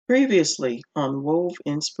Previously on Wove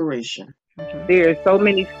Inspiration. There are so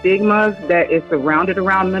many stigmas that is surrounded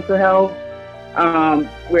around mental health,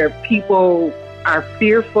 where people are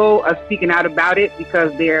fearful of speaking out about it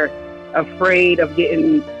because they're afraid of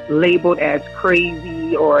getting labeled as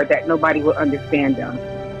crazy or that nobody will understand them.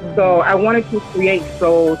 So I wanted to create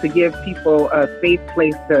Soul to give people a safe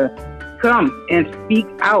place to come and speak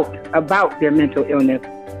out about their mental illness.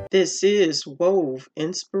 This is Wove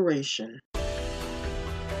Inspiration.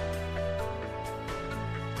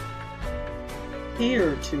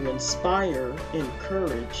 Here to inspire,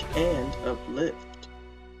 encourage, and uplift.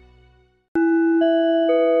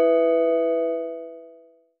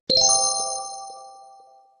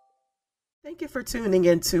 Thank you for tuning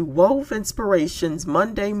into Wove Inspiration's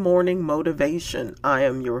Monday Morning Motivation. I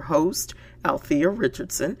am your host, Althea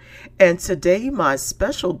Richardson, and today my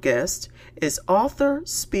special guest is author,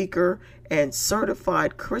 speaker, and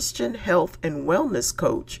certified Christian health and wellness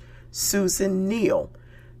coach, Susan Neal.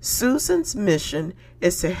 Susan's mission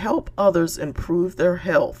is to help others improve their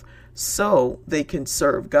health so they can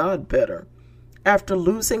serve God better. After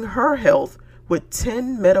losing her health with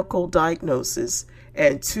 10 medical diagnoses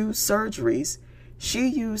and 2 surgeries, she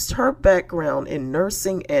used her background in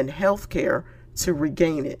nursing and healthcare to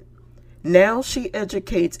regain it. Now she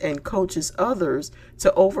educates and coaches others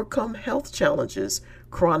to overcome health challenges,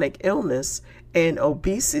 chronic illness, and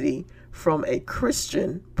obesity from a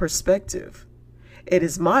Christian perspective. It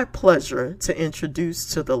is my pleasure to introduce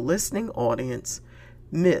to the listening audience,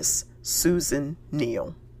 Miss Susan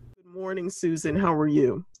Neal. Good morning, Susan. How are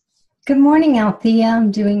you? Good morning, Althea.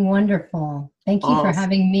 I'm doing wonderful. Thank you for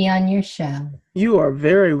having me on your show. You are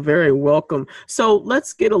very, very welcome. So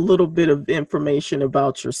let's get a little bit of information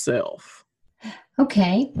about yourself.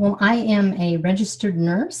 Okay. Well, I am a registered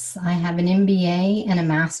nurse. I have an MBA and a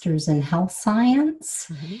master's in health science.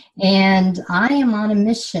 And I am on a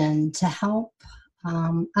mission to help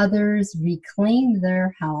others reclaim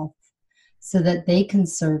their health so that they can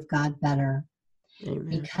serve God better.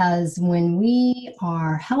 Amen. Because when we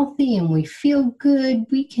are healthy and we feel good,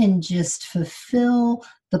 we can just fulfill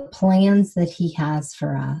the plans that He has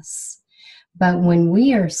for us. But when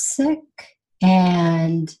we are sick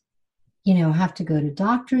and have to go to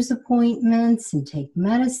doctor's appointments and take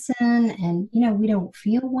medicine and, we don't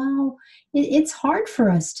feel well, it's hard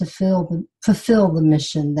for us to fulfill the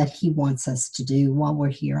mission that He wants us to do while we're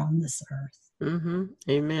here on this earth.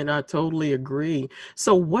 Amen. I totally agree.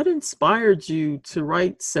 So what inspired you to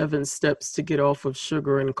write 7 Steps to Get Off of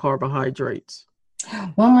Sugar and Carbohydrates?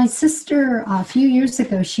 Well, my sister, a few years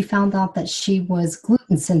ago, she found out that she was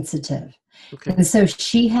gluten sensitive. Okay. And so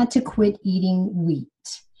she had to quit eating wheat.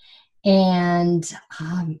 And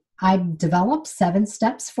I developed 7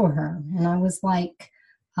 steps for her. And I was like,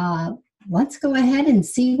 let's go ahead and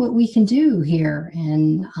see what we can do here.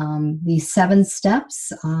 And these 7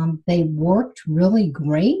 steps, they worked really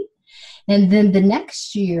great. And then the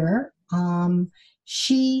next year,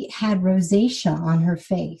 she had rosacea on her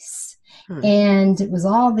face. And it was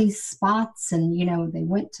all these spots and, they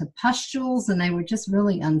went to pustules and they were just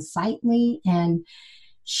really unsightly. And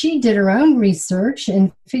she did her own research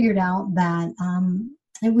and figured out that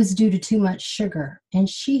it was due to too much sugar. And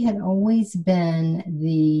she had always been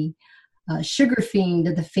the sugar fiend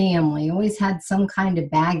of the family, always had some kind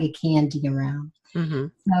of bag of candy around.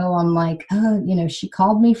 So I'm like, she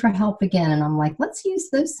called me for help again. And I'm like, let's use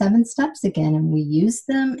those 7 steps again. And we used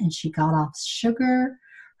them and she got off sugar.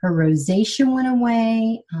 Her rosacea went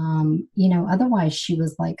away. Otherwise she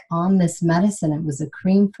was like on this medicine. It was a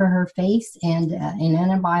cream for her face and an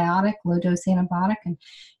antibiotic, low dose antibiotic. And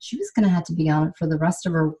she was going to have to be on it for the rest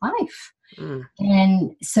of her life.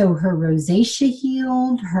 And so her rosacea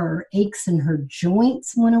healed, her aches in her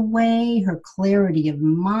joints went away, her clarity of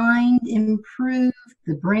mind improved,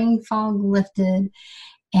 the brain fog lifted,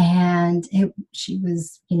 and she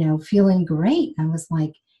was, feeling great. I was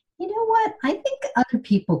like, you know what? I think other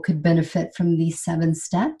people could benefit from these 7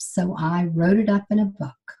 steps. So I wrote it up in a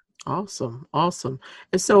book. Awesome.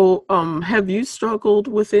 And so have you struggled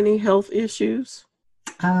with any health issues?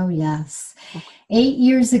 Oh, yes. 8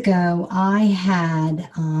 years ago, I had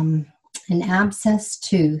an abscess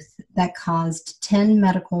tooth that caused 10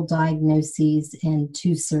 medical diagnoses and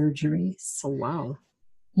 2 surgeries. Oh, wow.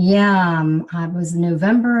 Yeah, I was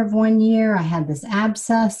November of one year, I had this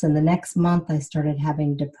abscess, and the next month I started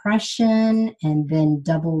having depression and then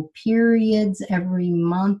double periods every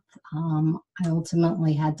month. I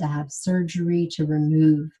ultimately had to have surgery to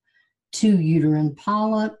remove 2 uterine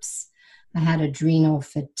polyps. I had adrenal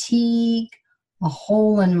fatigue, a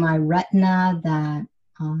hole in my retina that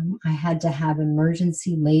I had to have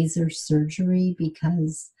emergency laser surgery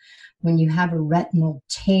because when you have a retinal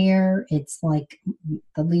tear, it's like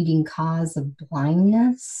the leading cause of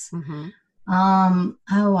blindness. Mm-hmm.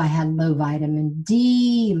 I had low vitamin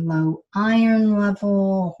D, low iron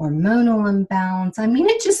level, hormonal imbalance. I mean,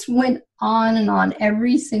 it just went on and on.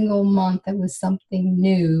 Every single month, it was something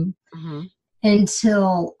new. Mm-hmm.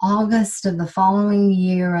 Until August of the following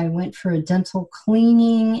year, I went for a dental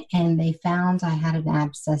cleaning, and they found I had an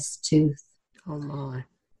abscess tooth. Oh, my.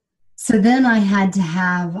 So then I had to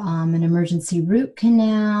have an emergency root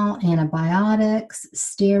canal, antibiotics,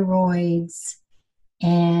 steroids.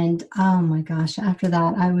 And oh my gosh, after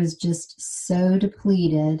that, I was just so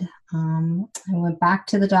depleted. I went back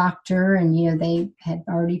to the doctor, and, they had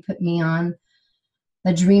already put me on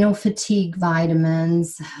adrenal fatigue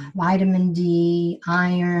vitamins, vitamin D,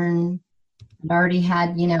 iron. I'd already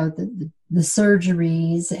had, the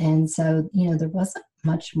surgeries. And so, there wasn't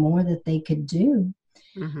much more that they could do.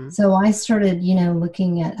 Mm-hmm. So I started,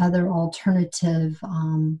 looking at other alternative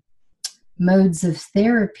modes of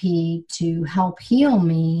therapy to help heal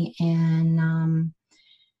me. And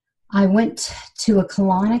I went to a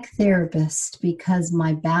colonic therapist because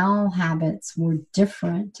my bowel habits were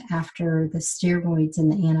different after the steroids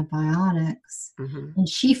and the antibiotics. Mm-hmm. And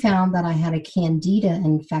she found that I had a candida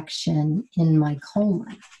infection in my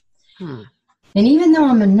colon. Hmm. And even though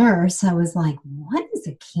I'm a nurse, I was like, what is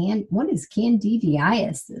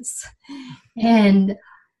candidiasis? And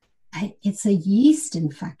it's a yeast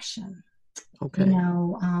infection. Okay.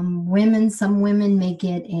 Some women may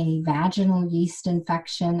get a vaginal yeast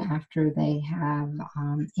infection after they have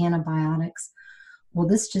antibiotics. Well,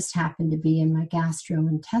 this just happened to be in my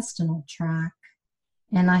gastrointestinal tract.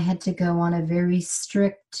 And I had to go on a very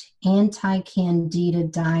strict anti-candida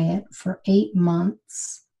diet for 8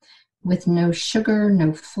 months with no sugar,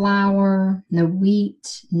 no flour, no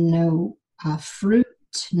wheat, no fruit,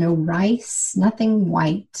 no rice, nothing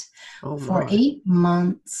white. For 8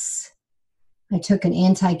 months. I took an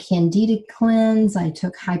anti-candida cleanse. I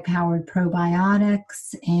took high-powered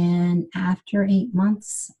probiotics. And after 8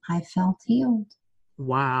 months, I felt healed.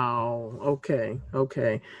 Wow. Okay.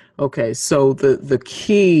 So the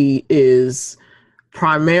key is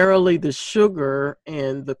primarily the sugar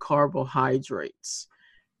and the carbohydrates.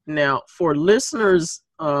 Now, for listeners,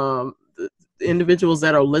 the individuals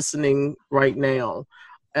that are listening right now,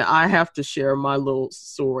 I have to share my little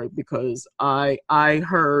story because I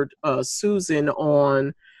heard Susan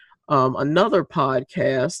on another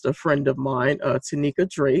podcast, a friend of mine, Tanika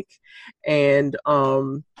Drake, and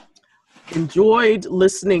enjoyed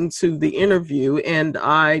listening to the interview, and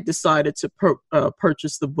I decided to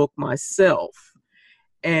purchase the book myself.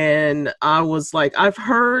 And I was like, I've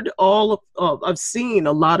seen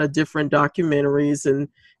a lot of different documentaries and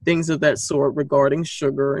things of that sort regarding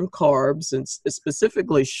sugar and carbs, and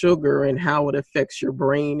specifically sugar and how it affects your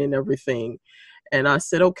brain and everything. And I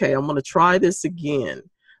said, okay, I'm going to try this again.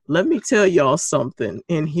 Let me tell y'all something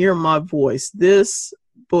and hear my voice. This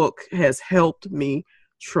book has helped me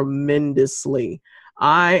tremendously.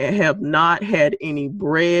 I have not had any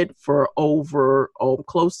bread for over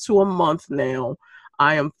close to a month now.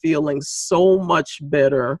 I am feeling so much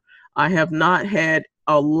better. I have not had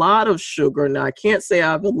a lot of sugar. Now, I can't say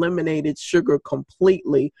I've eliminated sugar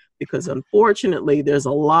completely because unfortunately there's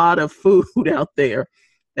a lot of food out there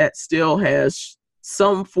that still has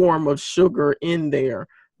some form of sugar in there,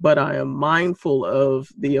 but I am mindful of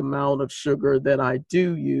the amount of sugar that I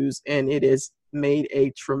do use, and it has made a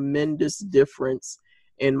tremendous difference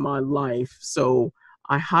in my life. So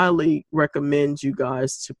I highly recommend you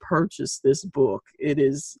guys to purchase this book. It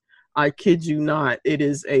is, I kid you not, it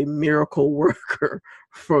is a miracle worker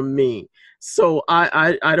for me. So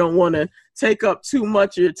I don't want to take up too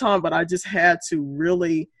much of your time, but I just had to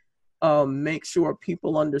really make sure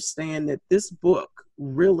people understand that this book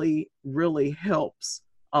really, really helps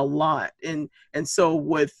a lot. And so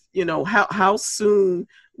with, how soon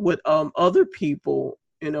would other people,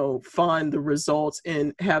 find the results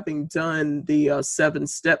in having done the 7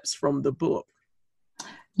 steps from the book?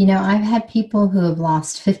 I've had people who have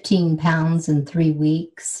lost 15 pounds in 3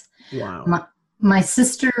 weeks. Wow. My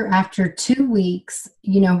sister, after 2 weeks,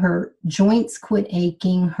 her joints quit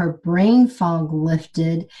aching, her brain fog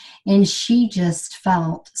lifted, and she just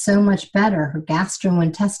felt so much better. Her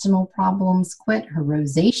gastrointestinal problems quit, her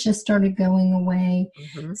rosacea started going away.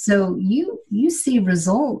 Mm-hmm. So you see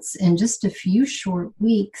results in just a few short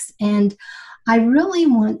weeks. And I really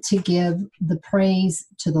want to give the praise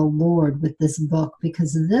to the Lord with this book,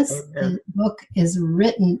 because this book is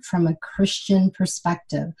written from a Christian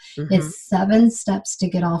perspective. Mm-hmm. It's 7 steps to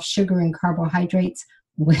get off sugar and carbohydrates.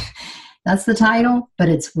 That's the title, but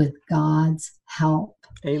it's with God's help.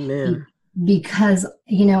 Amen. because,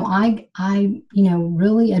 I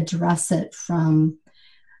really address it from,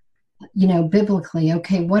 biblically.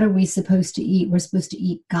 Okay, what are we supposed to eat? We're supposed to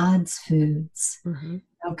eat God's foods. Mm-hmm.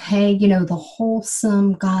 Okay, the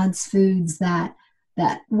wholesome God's foods that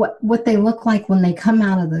what they look like when they come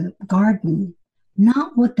out of the garden,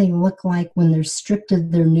 not what they look like when they're stripped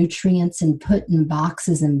of their nutrients and put in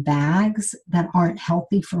boxes and bags that aren't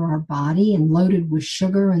healthy for our body and loaded with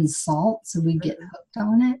sugar and salt, so we get hooked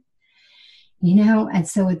on it. And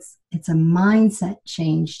so it's a mindset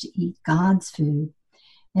change to eat God's food.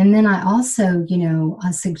 And then I also,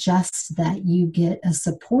 I suggest that you get a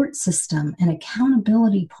support system, an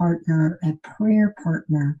accountability partner, a prayer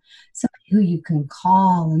partner, somebody who you can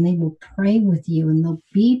call and they will pray with you and they'll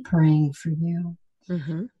be praying for you.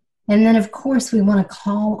 Mm-hmm. And then, of course, we want to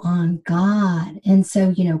call on God. And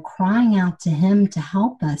so, crying out to Him to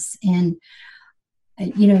help us and,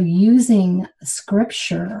 using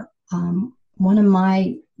scripture. One of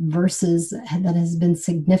my verses that has been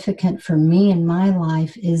significant for me in my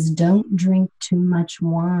life is don't drink too much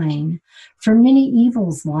wine, for many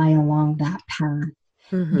evils lie along that path.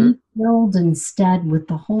 Mm-hmm. Be filled instead with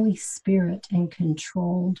the Holy Spirit and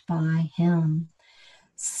controlled by Him.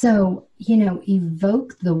 So,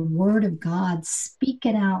 evoke the word of God, speak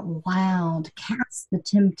it out loud, cast the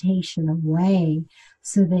temptation away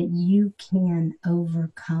so that you can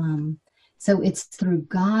overcome. So it's through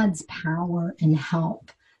God's power and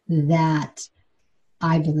help that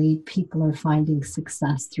I believe people are finding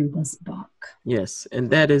success through this book. Yes, and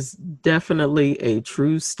that is definitely a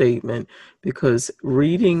true statement, because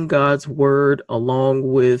reading God's word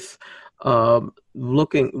along with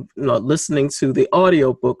listening to the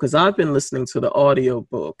audiobook, because I've been listening to the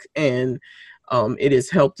audiobook, and it has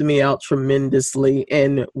helped me out tremendously.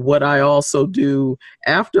 And what I also do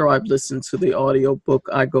after I've listened to the audiobook,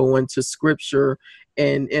 I go into scripture,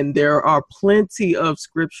 and there are plenty of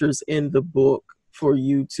scriptures in the book for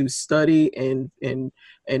you to study and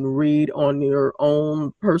read on your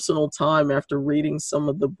own personal time after reading some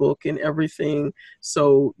of the book and everything.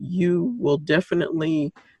 So you will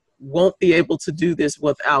definitely won't be able to do this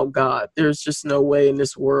without God. There's just no way in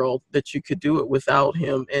this world that you could do it without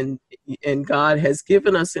Him. And God has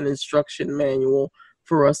given us an instruction manual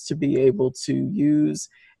for us to be able to use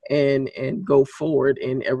and go forward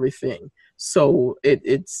in everything. So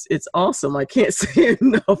it's awesome. I can't say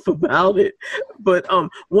enough about it. But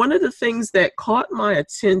one of the things that caught my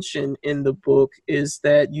attention in the book is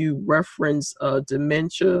that you reference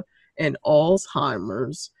dementia and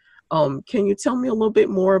Alzheimer's. Can you tell me a little bit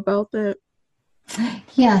more about that?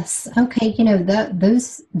 Yes. Okay.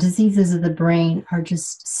 Those diseases of the brain are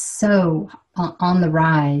just so on the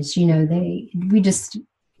rise. We just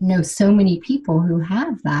know so many people who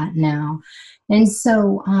have that now. And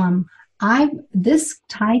so this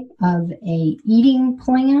type of a eating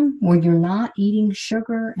plan where you're not eating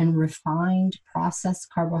sugar and refined processed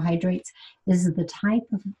carbohydrates is the type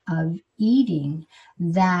of eating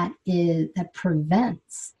that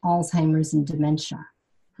prevents Alzheimer's and dementia.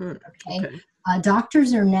 Okay.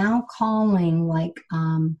 Doctors are now calling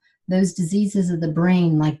those diseases of the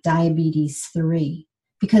brain like diabetes 3.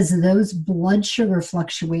 Because of those blood sugar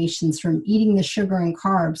fluctuations from eating the sugar and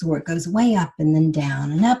carbs, where it goes way up and then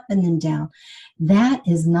down and up and then down, that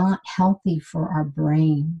is not healthy for our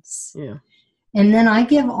brains. Yeah. And then I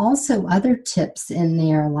give also other tips in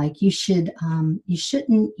there, like you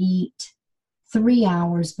shouldn't eat 3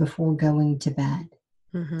 hours before going to bed.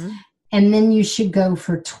 Mm-hmm. And then you should go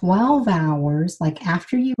for 12 hours, like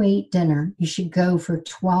after you ate dinner, you should go for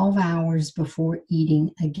 12 hours before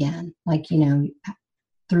eating again.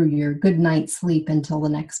 Through your good night's sleep until the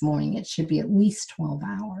next morning, it should be at least 12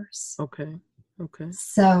 hours. Okay.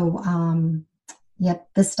 So,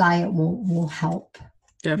 this diet will help.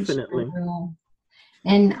 Definitely. Sure will.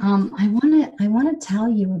 And I want to tell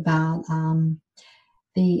you about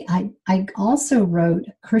I also wrote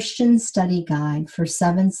a Christian study guide for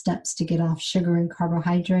 7 steps to get off sugar and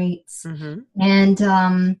carbohydrates. Mm-hmm.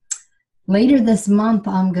 And later this month,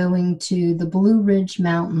 I'm going to the Blue Ridge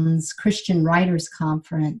Mountains Christian Writers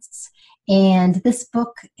Conference, and this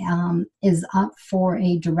book is up for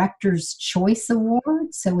a Director's Choice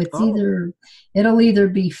Award. So it'll either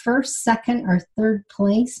be first, second, or third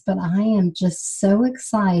place. But I am just so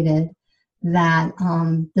excited that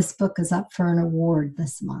this book is up for an award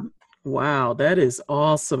this month. Wow, that is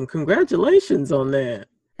awesome! Congratulations on that.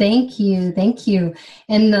 Thank you.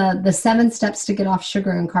 And the 7 steps to get off sugar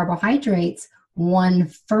and carbohydrates won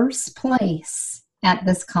first place at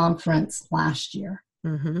this conference last year.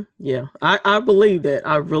 Yeah, I believe that.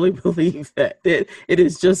 I really believe that it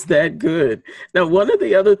is just that good. Now, one of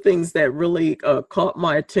the other things that really caught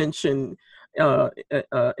my attention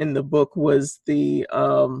in the book was the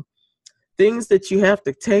things that you have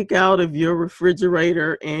to take out of your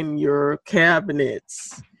refrigerator and your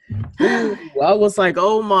cabinets. Ooh, I was like,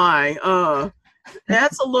 oh my,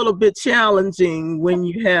 that's a little bit challenging when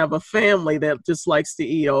you have a family that just likes to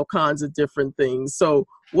eat all kinds of different things. So,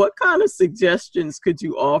 what kind of suggestions could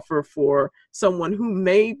you offer for someone who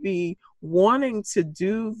may be wanting to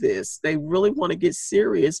do this? They really want to get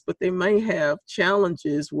serious, but they may have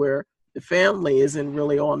challenges where the family isn't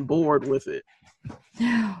really on board with it.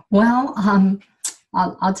 Well,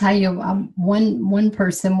 I'll tell you, one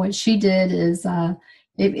person, what she did is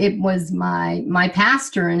it was my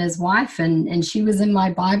pastor and his wife, and she was in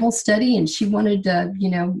my Bible study, and she wanted to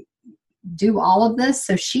do all of this,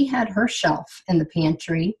 so she had her shelf in the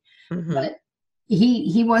pantry, but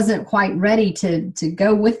he wasn't quite ready to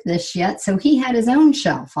go with this yet, so he had his own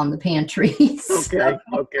shelf on the pantry.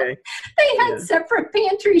 Okay. They had separate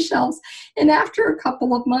pantry shelves, and after a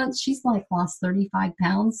couple of months, she's like lost 35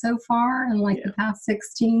 pounds so far in the past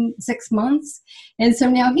 6 months, and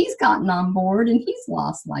so now he's gotten on board and he's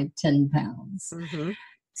lost like 10 pounds.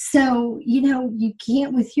 So, you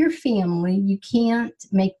can't, with your family, you can't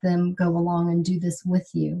make them go along and do this with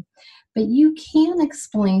you. But you can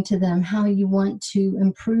explain to them how you want to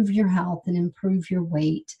improve your health and improve your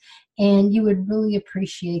weight. And you would really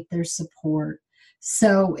appreciate their support.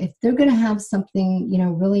 So if they're going to have something,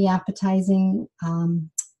 really appetizing,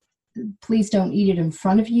 please don't eat it in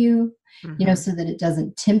front of you, so that it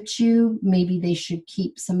doesn't tempt you. Maybe they should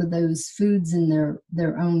keep some of those foods in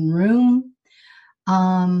their own room.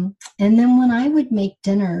 And then when I would make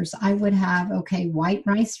dinners, I would have, white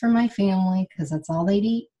rice for my family because that's all they'd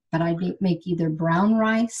eat. But I'd make either brown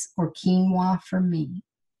rice or quinoa for me.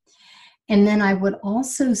 And then I would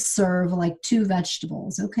also serve like 2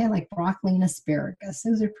 vegetables, like broccoli and asparagus.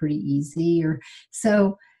 Those are pretty easy.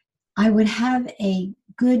 So I would have a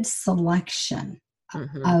good selection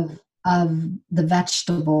of the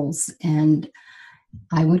vegetables, and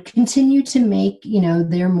I would continue to make,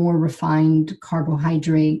 their more refined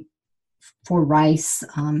carbohydrate for rice,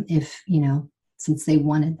 if, since they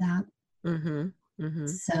wanted that.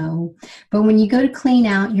 So, but when you go to clean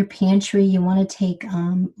out your pantry, you want to take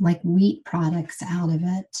like wheat products out of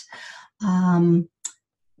it.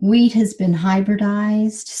 Wheat has been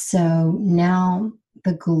hybridized, so now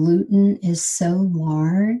the gluten is so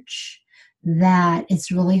large that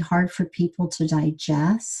it's really hard for people to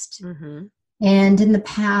digest. And in the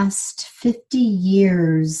past 50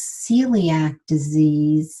 years, celiac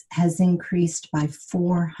disease has increased by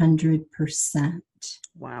 400%.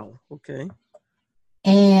 Wow. Okay.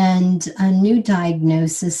 And a new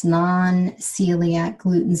diagnosis, non-celiac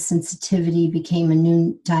gluten sensitivity, became a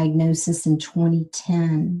new diagnosis in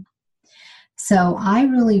 2010. So I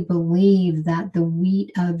really believe that the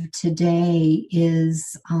wheat of today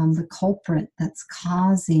is the culprit that's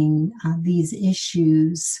causing these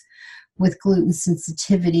issues with gluten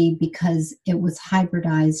sensitivity, because it was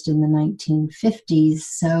hybridized in the 1950s.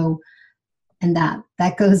 So, and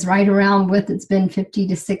that goes right around with, it's been 50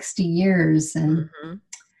 to 60 years. And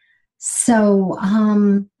so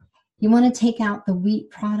you want to take out the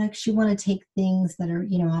wheat products. You want to take things that are,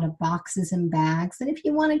 out of boxes and bags. And if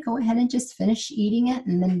you want to go ahead and just finish eating it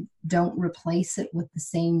and then don't replace it with the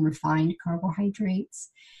same refined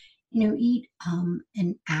carbohydrates, eat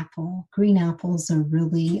an apple. Green apples are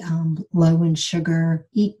really low in sugar.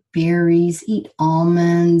 Eat berries, eat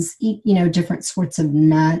almonds, eat, different sorts of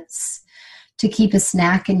nuts. To keep a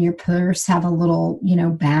snack in your purse, have a little,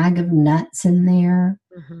 bag of nuts in there.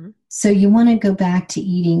 So you want to go back to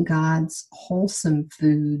eating God's wholesome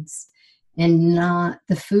foods and not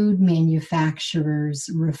the food manufacturers'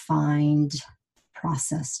 refined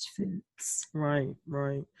processed foods. Right.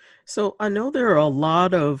 So I know there are a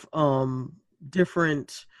lot of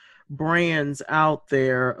different brands out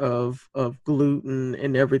there of gluten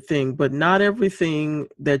and everything, but not everything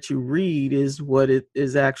that you read is what it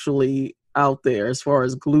is actually out there as far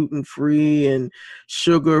as gluten-free and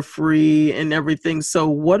sugar-free and everything. So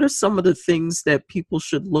what are some of the things that people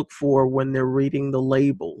should look for when they're reading the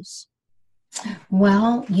labels?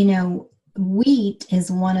 Well, wheat is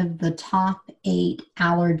one of the top 8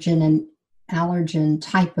 allergen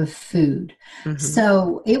type of food.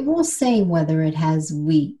 So it will say whether it has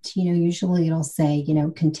wheat. Usually it'll say,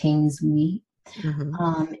 contains wheat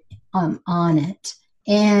on it.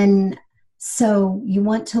 And So you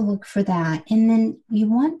want to look for that. And then you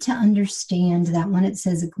want to understand that when it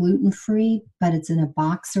says gluten-free, but it's in a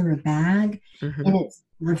box or a bag, Mm-hmm. and it's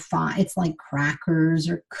refined, it's like crackers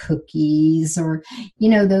or cookies or,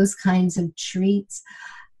 those kinds of treats.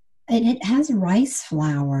 And it has rice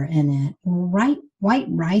flour in it. Right, white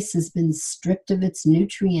rice has been stripped of its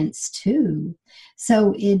nutrients too.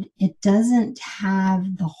 So it doesn't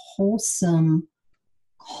have the wholesome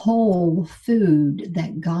whole food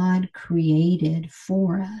that God created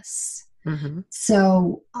for us. Mm-hmm.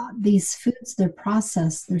 So these foods, they're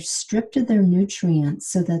processed, they're stripped of their nutrients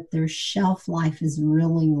so that their shelf life is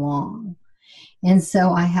really long. And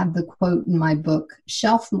so I have the quote in my book,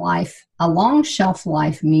 shelf life, a long shelf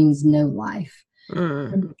life means no life.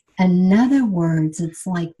 Mm-hmm. In other words, it's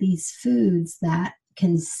like these foods that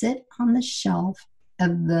can sit on the shelf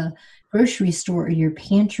of the grocery store or your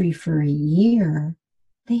pantry for a year.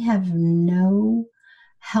 They have no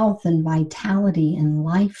health and vitality and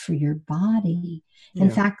life for your body. In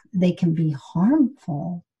Yeah. fact, they can be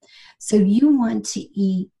harmful. So you want to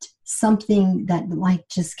eat something that like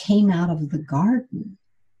just came out of the garden,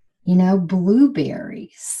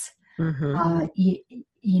 blueberries. Mm-hmm.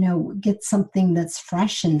 Get something that's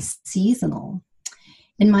fresh and seasonal.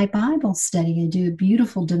 In my Bible study, I do a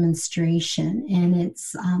beautiful demonstration, and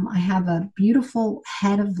I have a beautiful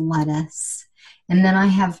head of lettuce, and then I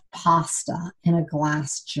have pasta in a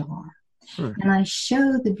glass jar. Mm-hmm. And I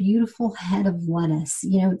show the beautiful head of lettuce.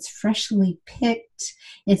 It's freshly picked.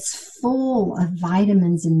 It's full of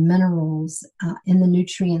vitamins and minerals in the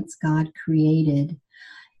nutrients God created.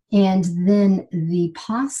 And then the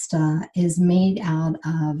pasta is made out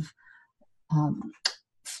of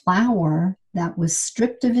flour that was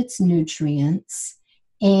stripped of its nutrients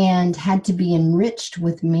and had to be enriched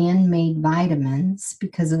with man-made vitamins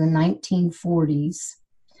because of the 1940s.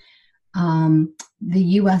 The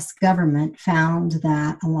U.S. government found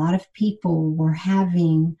that a lot of people were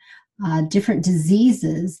having different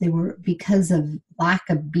diseases. They were because of lack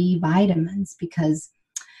of B vitamins, because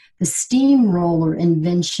the steamroller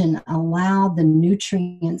invention allowed the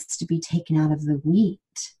nutrients to be taken out of the wheat.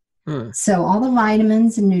 Mm. So all the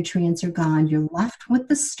vitamins and nutrients are gone. You're left with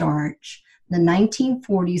the starch. The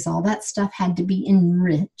 1940s, all that stuff had to be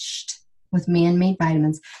enriched with man-made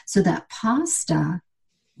vitamins. So that pasta,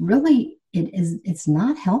 really, it's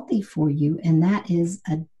not healthy for you, and that is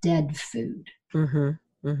a dead food. Mm-hmm.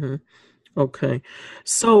 Mm-hmm. Okay.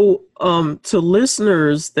 So, to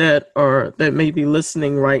listeners that may be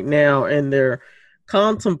listening right now and they're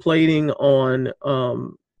contemplating on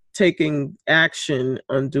taking action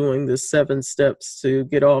on doing the 7 steps to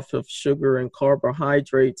get off of sugar and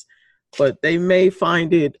carbohydrates, but they may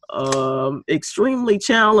find it extremely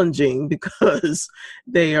challenging because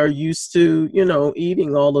they are used to,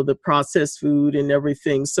 eating all of the processed food and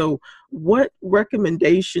everything. So, what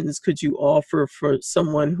recommendations could you offer for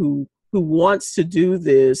someone who wants to do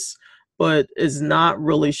this but is not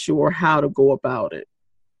really sure how to go about it?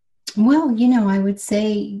 Well, I would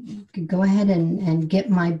say go ahead and get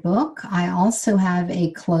my book. I also have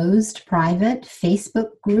a closed private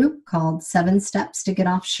Facebook group called 7 Steps to Get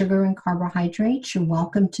Off Sugar and Carbohydrates. You're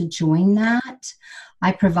welcome to join that.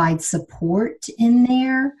 I provide support in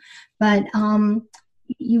there, but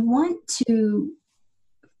you want to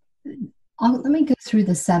let me go through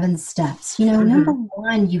the 7 steps. Number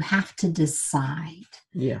one, you have to decide.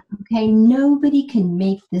 Yeah. Okay, nobody can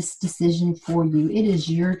make this decision for you. It is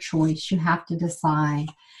your choice. You have to decide.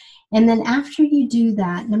 And then after you do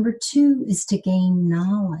that, number two is to gain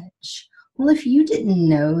knowledge. Well, if you didn't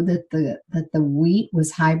know that the wheat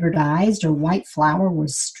was hybridized or white flour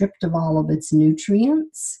was stripped of all of its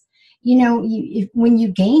nutrients, when you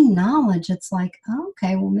gain knowledge, it's like, oh,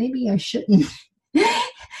 okay, well, maybe I shouldn't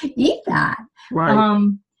eat that. Right.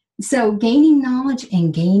 So gaining knowledge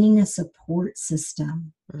and gaining a support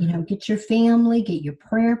system, get your family, get your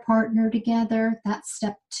prayer partner together. That's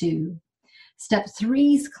step 2. Step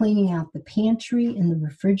 3 is cleaning out the pantry and the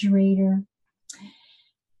refrigerator.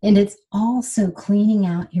 And it's also cleaning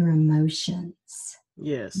out your emotions.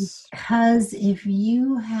 Yes. Because if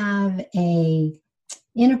you have a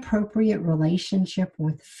inappropriate relationship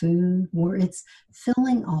with food where it's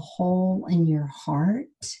filling a hole in your heart,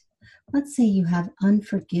 let's say you have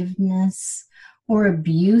unforgiveness or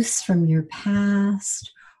abuse from your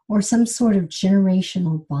past or some sort of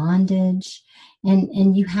generational bondage,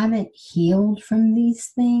 and you haven't healed from these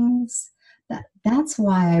things, that's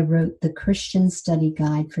why I wrote the Christian Study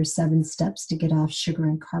Guide for 7 Steps to Get Off Sugar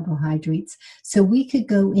and Carbohydrates, so we could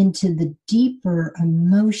go into the deeper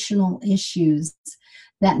emotional issues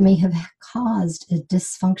that may have caused a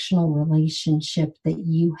dysfunctional relationship that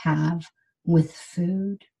you have with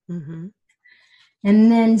food. Mm-hmm.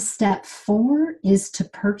 And then step 4 is to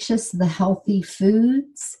purchase the healthy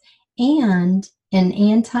foods and an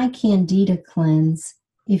anti-candida cleanse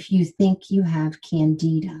if you think you have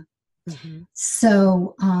candida. Mm-hmm.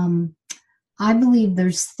 So I believe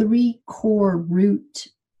there's 3 core root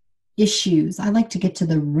issues. I like to get to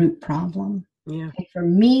the root problem. Yeah. Okay, for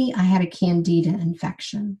me, I had a candida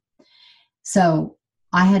infection. So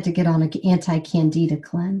I had to get on an anti-candida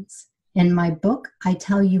cleanse. In my book, I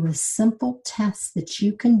tell you a simple test that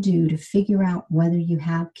you can do to figure out whether you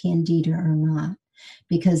have candida or not.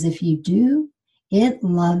 Because if you do, it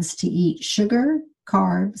loves to eat sugar,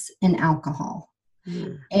 carbs, and alcohol.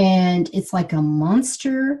 Mm. And it's like a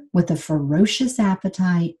monster with a ferocious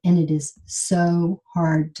appetite, and it is so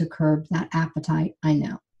hard to curb that appetite, I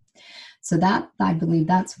know. So that, I believe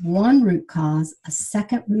that's one root cause. A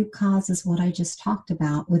second root cause is what I just talked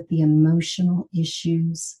about with the emotional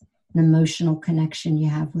issues, the emotional connection you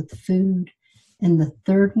have with food. And the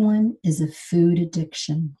third one is a food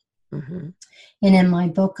addiction. Mm-hmm. And in my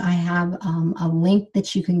book, I have a link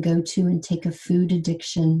that you can go to and take a food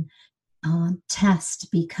addiction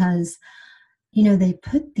test, because, you know, they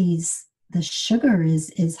put the sugar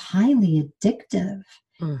is highly addictive.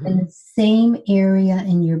 Mm-hmm. And the same area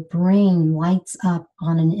in your brain lights up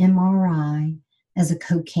on an MRI as a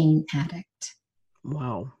cocaine addict.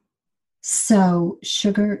 Wow. So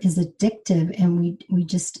sugar is addictive, and we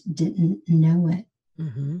just didn't know it.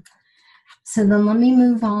 Mm-hmm. So then let me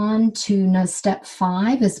move on to step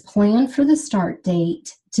 5 is plan for the start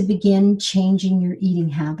date to begin changing your eating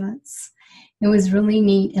habits. It was really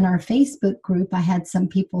neat. In our Facebook group, I had some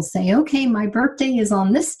people say, okay, my birthday is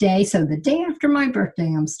on this day, so the day after my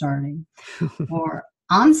birthday, I'm starting. Or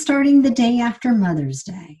I'm starting the day after Mother's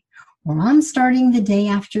Day. Or I'm starting the day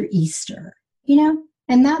after Easter. You know,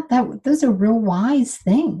 and that those are real wise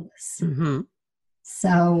things. Mm-hmm.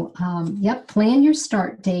 So, plan your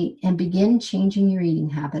start date and begin changing your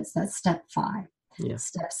eating habits. That's step 5. Yeah.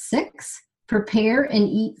 Step 6, prepare and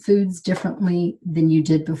eat foods differently than you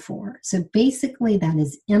did before. So basically that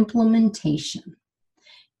is implementation.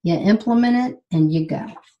 You implement it and you go.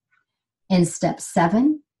 And step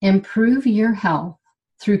 7, improve your health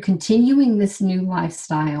through continuing this new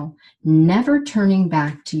lifestyle, never turning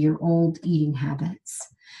back to your old eating habits.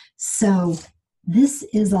 So this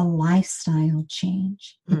is a lifestyle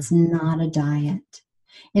change. It's not a diet.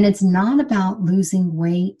 And it's not about losing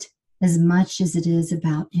weight as much as it is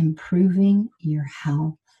about improving your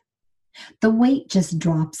health. The weight just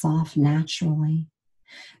drops off naturally.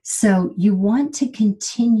 So you want to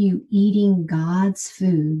continue eating God's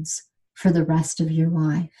foods for the rest of your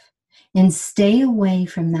life and stay away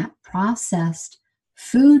from that processed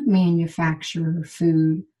food manufacturer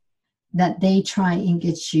food that they try and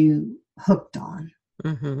get you hooked on.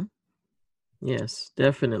 Mm-hmm. Yes,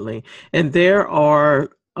 definitely. And there are,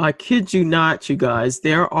 I kid you not, you guys,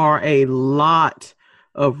 there are a lot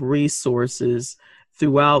of resources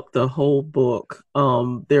throughout the whole book.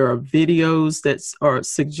 There are videos that are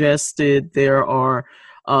suggested.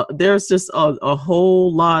 There's just a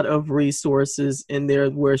whole lot of resources in there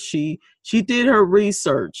where she did her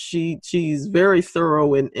research. She's very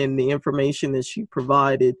thorough in the information that she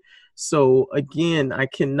provided. So again, I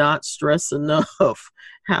cannot stress enough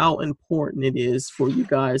how important it is for you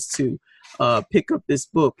guys to pick up this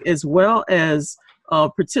book, as well as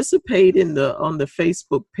participate on the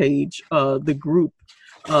Facebook page, the group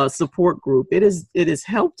support group. It has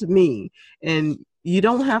helped me, and you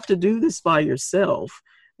don't have to do this by yourself.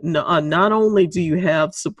 Not only do you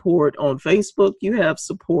have support on Facebook, you have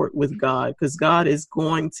support with God, because God is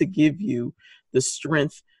going to give you the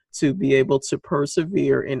strength to be able to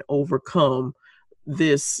persevere and overcome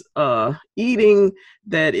this eating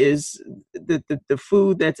that is the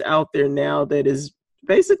food that's out there now that is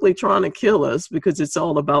basically trying to kill us, because it's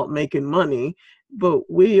all about making money.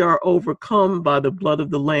 But we are overcome by the blood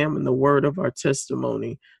of the Lamb and the word of our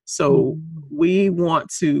testimony. So we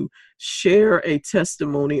want to share a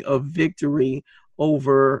testimony of victory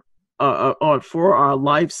over for our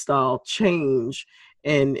lifestyle change,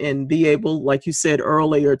 and be able, like you said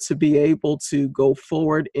earlier, to be able to go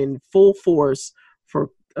forward in full force for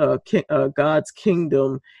God's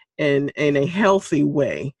kingdom in a healthy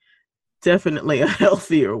way, definitely a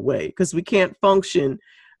healthier way, because we can't function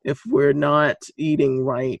if we're not eating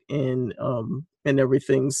right and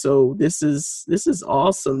everything. So this is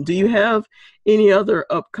awesome. Do you have any other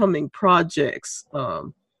upcoming projects?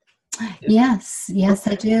 Yes,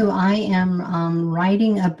 I do. I am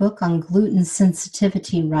writing a book on gluten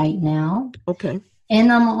sensitivity right now. Okay.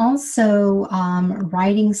 And I'm also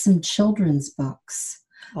writing some children's books.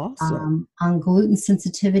 Awesome. on gluten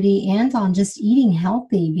sensitivity and on just eating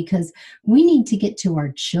healthy, because we need to get to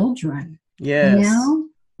our children, Yes.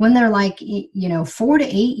 when they're like, 4 to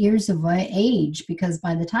 8 years of age, because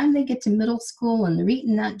by the time they get to middle school and they're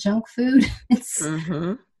eating that junk food,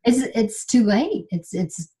 Mm-hmm. it's too late. It's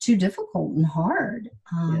too difficult and hard.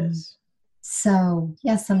 Yes. So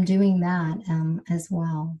yes, I'm doing that as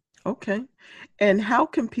well. Okay. And how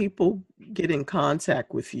can people get in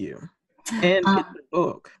contact with you and Uh, get the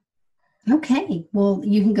book? okay, well,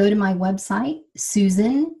 you can go to my website,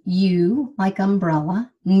 Susan U, like umbrella,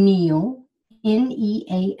 Neal,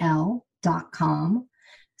 NEAL.com,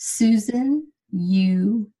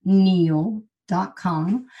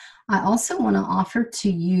 SusanUNeal.com. I also want to offer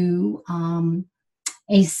to you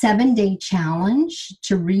a 7-day challenge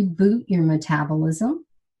to reboot your metabolism.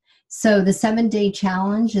 So the 7-day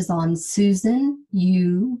challenge is on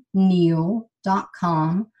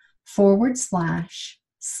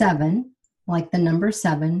SusanUNeal.com/7, like the number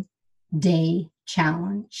 7-day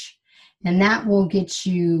challenge. And that will get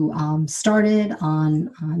you started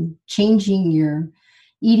on changing your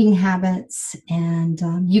eating habits. And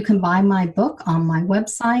you can buy my book on my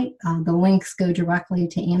website. The links go directly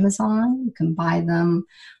to Amazon. You can buy them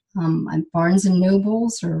at Barnes and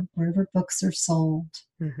Nobles or wherever books are sold.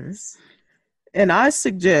 Mm-hmm. And I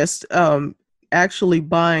suggest actually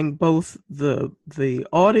buying both the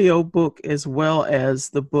audio book as well as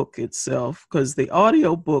the book itself, because the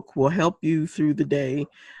audio book will help you through the day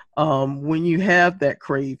when you have that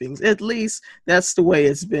cravings. At least that's the way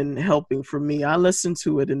it's been helping for me. I listen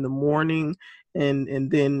to it in the morning,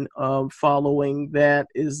 and then following that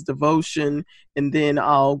is devotion, and then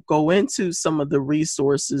I'll go into some of the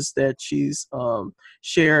resources that she's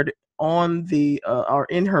shared on the or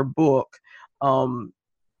in her book.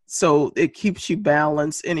 So it keeps you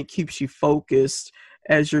balanced and it keeps you focused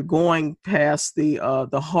as you're going past the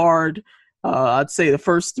hard, I'd say the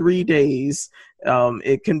first 3 days.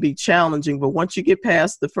 It can be challenging, but once you get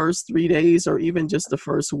past the first 3 days or even just the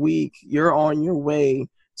first week, you're on your way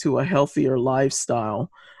to a healthier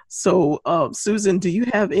lifestyle. So, Susan, do you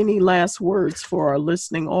have any last words for our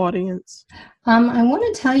listening audience? I want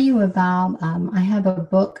to tell you about, I have a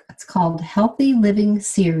book. It's called Healthy Living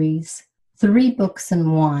Series, 3 books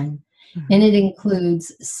in 1. Mm-hmm. And it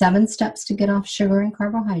includes 7 steps to get off sugar and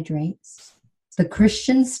carbohydrates, the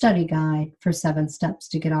Christian Study Guide for 7 steps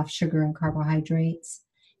to get off sugar and carbohydrates,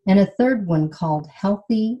 and a 3rd one called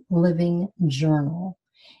Healthy Living Journal.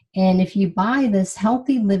 And if you buy this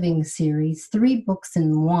Healthy Living Series, 3 books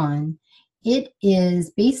in 1, it is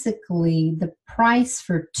basically the price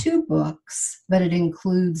for 2 books, but it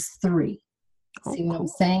includes 3. See what I'm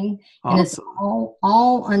saying? Awesome. And it's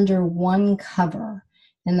all under one cover.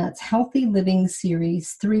 And that's Healthy Living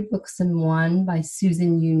Series, 3 books in 1 by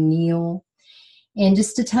Susan U. Neal. And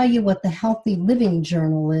just to tell you what the Healthy Living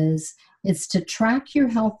Journal is, it's to track your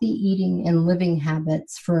healthy eating and living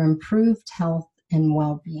habits for improved health and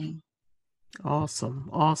well-being. Awesome.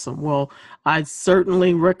 Well, I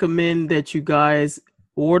certainly recommend that you guys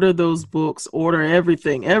order those books, order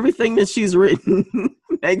everything that she's written.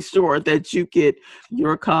 Make sure that you get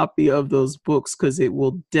your copy of those books, because it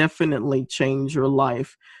will definitely change your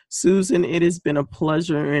life. Susan, it has been a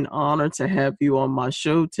pleasure and honor to have you on my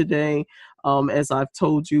show today. As I've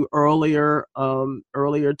told you earlier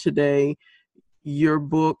today, your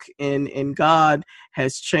book and God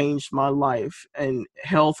has changed my life, and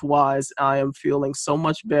health wise, I am feeling so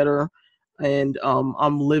much better, and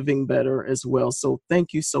I'm living better as well. So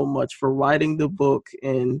thank you so much for writing the book,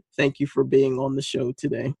 and thank you for being on the show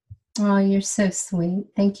today. Oh, you're so sweet.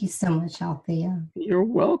 Thank you so much, Althea. You're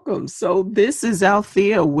welcome. So this is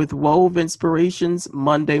Althea with Wove Inspirations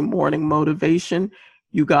Monday Morning Motivation.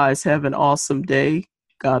 You guys have an awesome day.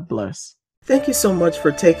 God bless. Thank you so much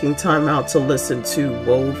for taking time out to listen to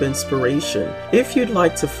Wove Inspiration. If you'd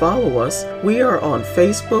like to follow us, we are on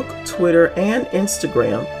Facebook, Twitter, and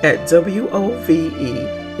Instagram at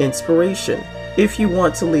WOVE Inspiration. If you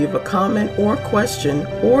want to leave a comment or question,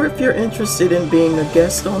 or if you're interested in being a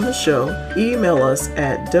guest on the show, email us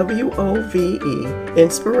at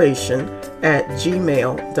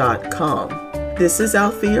woveinspiration@gmail.com. This is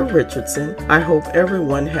Althea Richardson. I hope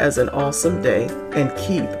everyone has an awesome day and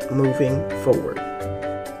keep moving forward.